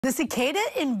The cicada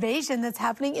invasion that's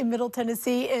happening in Middle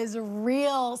Tennessee is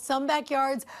real. Some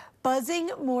backyards buzzing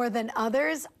more than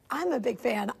others. I'm a big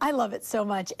fan. I love it so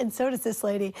much, and so does this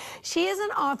lady. She is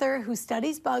an author who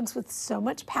studies bugs with so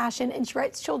much passion, and she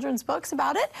writes children's books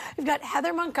about it. We've got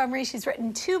Heather Montgomery. She's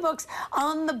written 2 books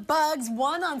on the bugs,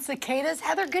 one on cicadas.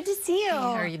 Heather, good to see you. Hey,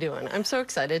 how are you doing? I'm so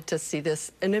excited to see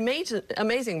this, an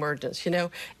amazing emergence. You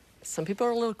know, some people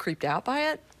are a little creeped out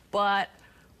by it, but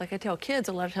like I tell kids,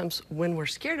 a lot of times when we're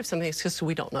scared of something, it's because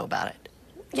we don't know about it.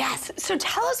 Yes. So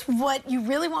tell us what you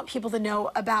really want people to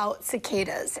know about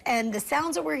cicadas and the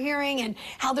sounds that we're hearing and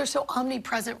how they're so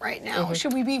omnipresent right now.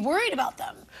 Should we be worried about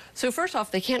them? So first off,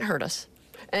 they can't hurt us.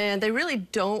 And they really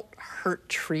don't hurt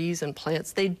trees and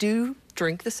plants. They do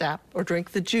drink the sap or drink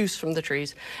the juice from the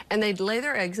trees, and they lay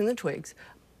their eggs in the twigs.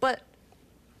 But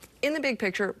in the big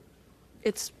picture,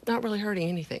 it's not really hurting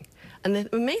anything. And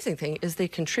the amazing thing is they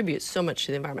contribute so much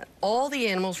to the environment. All the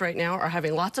animals right now are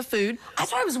having lots of food.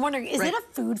 That's what I was wondering. Is it a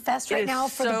food fest right now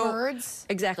for the birds?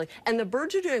 Exactly. And the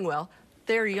birds are doing well.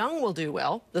 Their young will do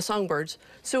well, the songbirds.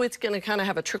 So it's going to kind of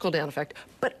have a trickle-down effect.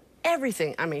 But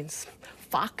everything, I mean,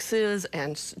 foxes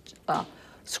and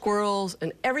squirrels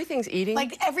and everything's eating.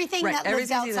 Like everything that lives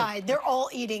outside, they're all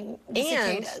eating the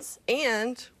cicadas.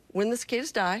 And when the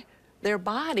cicadas die, their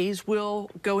bodies will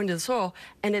go into the soil,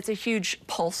 and it's a huge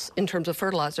pulse in terms of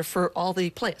fertilizer for all the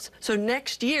plants. So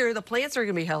next year, the plants are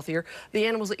going to be healthier. The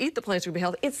animals that eat the plants are going to be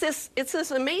healthy. It's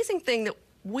this amazing thing that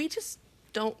we just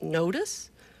don't notice.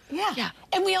 Yeah.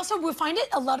 And we find it,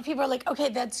 a lot of people are like, okay,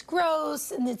 that's gross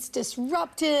and it's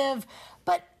disruptive,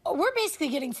 but we're basically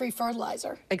getting free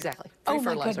fertilizer. Exactly. Free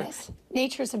fertilizer. My goodness.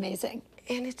 Nature's amazing.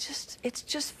 And it's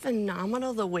just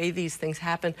phenomenal the way these things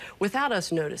happen without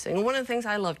us noticing. And one of the things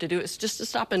I love to do is just to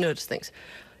stop and notice things.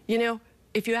 You know,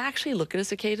 if you actually look at a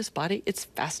cicada's body, it's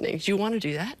fascinating. Do you want to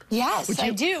do that? Yes, I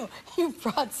do. You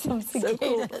brought some cicadas. So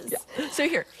cool. Yeah. So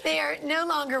here. They are no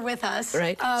longer with us.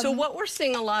 Right. So what we're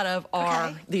seeing a lot of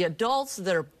are the adults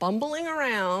that are bumbling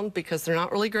around because they're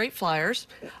not really great flyers.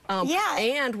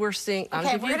 And we're seeing...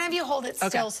 Okay, we're going to have you hold it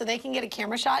still so they can get a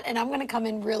camera shot, and I'm going to come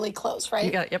in really close, right?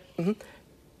 You got it, yep.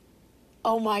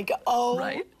 Oh, my God. Oh,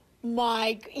 right.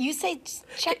 You say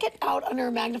check it out under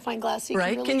a magnifying glass so you can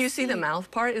really Can you see the mouth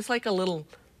part? It's like a little,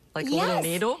 a little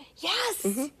needle.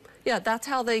 Yes. Yeah, that's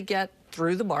how they get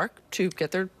through the bark to get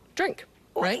their drink.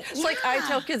 Right? It's like I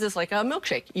tell kids, it's like a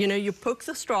milkshake. You know, you poke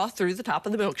the straw through the top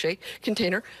of the milkshake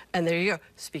container, and there you go.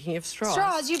 Speaking of straws.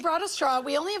 Straws, you brought a straw.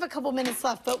 We only have a couple minutes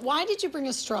left, but why did you bring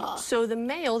a straw? So the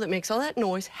male that makes all that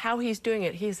noise, how he's doing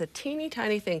it, he has a teeny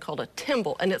tiny thing called a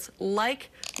thimble, and it's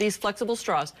like these flexible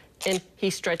straws. And he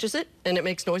stretches it, and it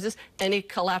makes noises, and he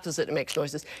collapses it and makes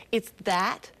noises. It's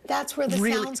that. That's where the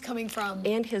sound's coming from.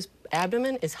 And his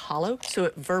abdomen is hollow, so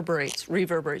it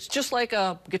reverberates, just like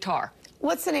a guitar.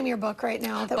 What's the name of your book right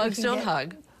now? Bugs Don't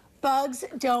Hug. Bugs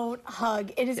Don't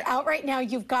Hug. It is out right now.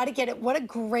 You've got to get it. What a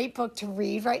great book to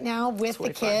read right now with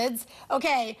the kids.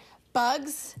 Okay,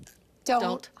 Bugs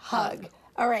Don't Hug.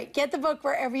 All right, get the book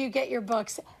wherever you get your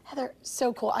books. Heather,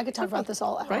 so cool. I could talk about this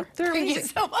all hour. Right? They're Thank amazing. you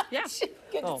so much. Yeah.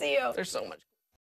 Good to see you. There's so much.